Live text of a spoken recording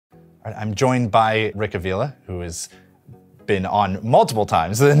I'm joined by Rick Avila, who has been on multiple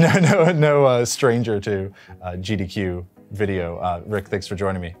times, no stranger to GDQ video. Rick, thanks for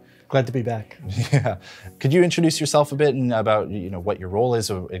joining me. Glad to be back. Yeah. Could you introduce yourself a bit and about what your role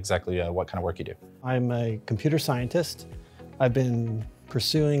is, or exactly what kind of work you do? I'm a computer scientist. I've been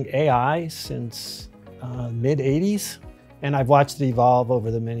pursuing AI since mid-'80s, and I've watched it evolve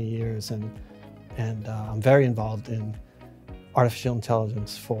over the many years, and I'm very involved in artificial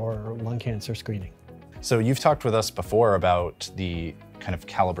intelligence for lung cancer screening. So you've talked with us before about the kind of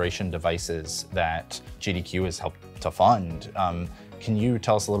calibration devices that GDQ has helped to fund. Can you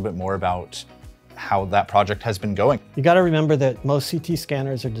tell us a little bit more about how that project has been going? You got to remember that most CT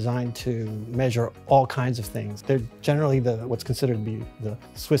scanners are designed to measure all kinds of things. They're generally what's considered to be the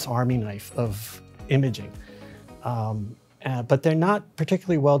Swiss Army knife of imaging. But they're not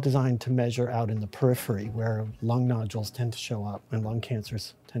particularly well designed to measure out in the periphery where lung nodules tend to show up and lung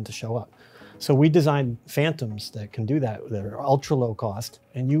cancers tend to show up. So we designed phantoms that can do that, that are ultra low cost,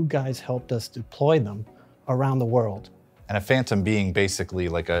 and you guys helped us deploy them around the world. And a phantom being basically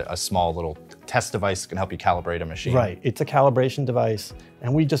like a small little test device that can help you calibrate a machine. Right, it's a calibration device,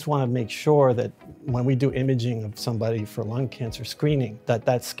 and we just want to make sure that when we do imaging of somebody for lung cancer screening,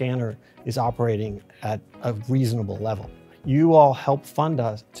 that scanner is operating at a reasonable level. You all helped fund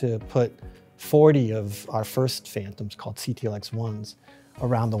us to put 40 of our first phantoms, called CTLX-1s,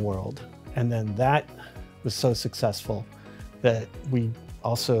 around the world. And then that was so successful that we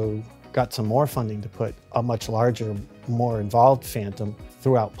also got some more funding to put a much larger, more involved phantom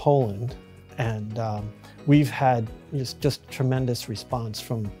throughout Poland. And we've had just tremendous response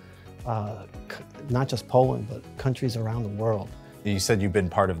from not just Poland, but countries around the world. You said you've been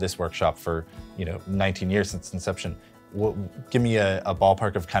part of this workshop for 19 years since inception. Give me a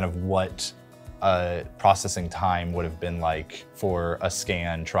ballpark of kind of what processing time would have been like for a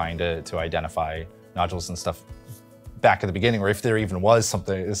scan trying to identify nodules and stuff back at the beginning, or if there even was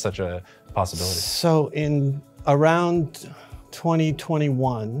such a possibility. So in around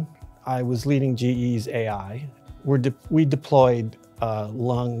 2021, I was leading GE's AI. We deployed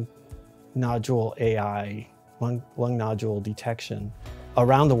lung nodule AI, lung nodule detection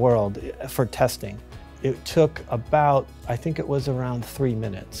around the world for testing. It took about, I think it was around 3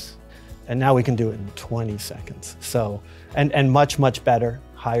 minutes. And now we can do it in 20 seconds. So, and much, much better,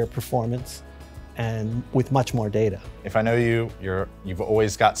 higher performance, and with much more data. If I know you've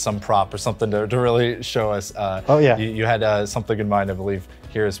always got some prop or something to really show us. Oh yeah. You had something in mind, I believe,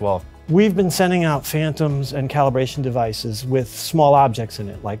 here as well. We've been sending out phantoms and calibration devices with small objects in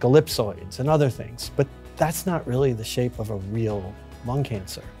it, like ellipsoids and other things, but that's not really the shape of a real lung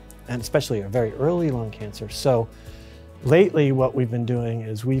cancer, and especially a very early lung cancer. So lately what we've been doing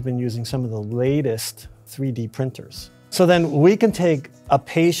is we've been using some of the latest 3D printers. So then we can take a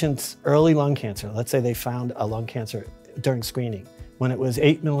patient's early lung cancer, let's say they found a lung cancer during screening when it was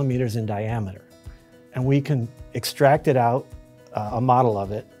 8 millimeters in diameter, and we can extract it out, a model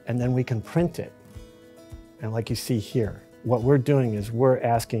of it, and then we can print it. And like you see here, what we're doing is we're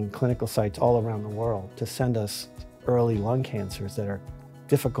asking clinical sites all around the world to send us early lung cancers that are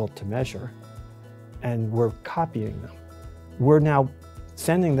difficult to measure, and we're copying them. We're now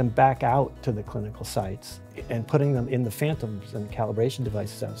sending them back out to the clinical sites and putting them in the phantoms and calibration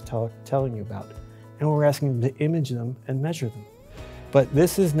devices I was telling you about. And we're asking them to image them and measure them. But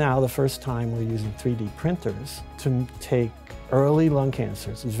this is now the first time we're using 3D printers to take early lung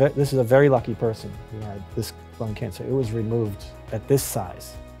cancers. This is a very lucky person who had this lung cancer. It was removed at this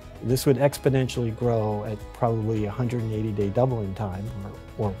size. This would exponentially grow at probably 180-day doubling time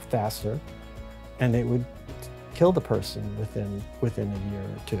or faster, and it would kill the person within a year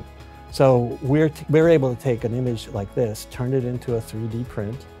or two. So we're able to take an image like this, turn it into a 3D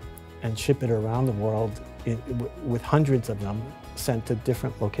print, and ship it around the world with hundreds of them sent to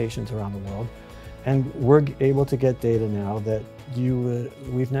different locations around the world. And we're able to get data now that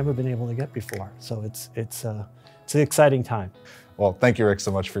we've never been able to get before. So it's an exciting time. Well, thank you, Rick,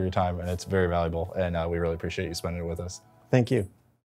 so much for your time, and it's very valuable, and we really appreciate you spending it with us. Thank you.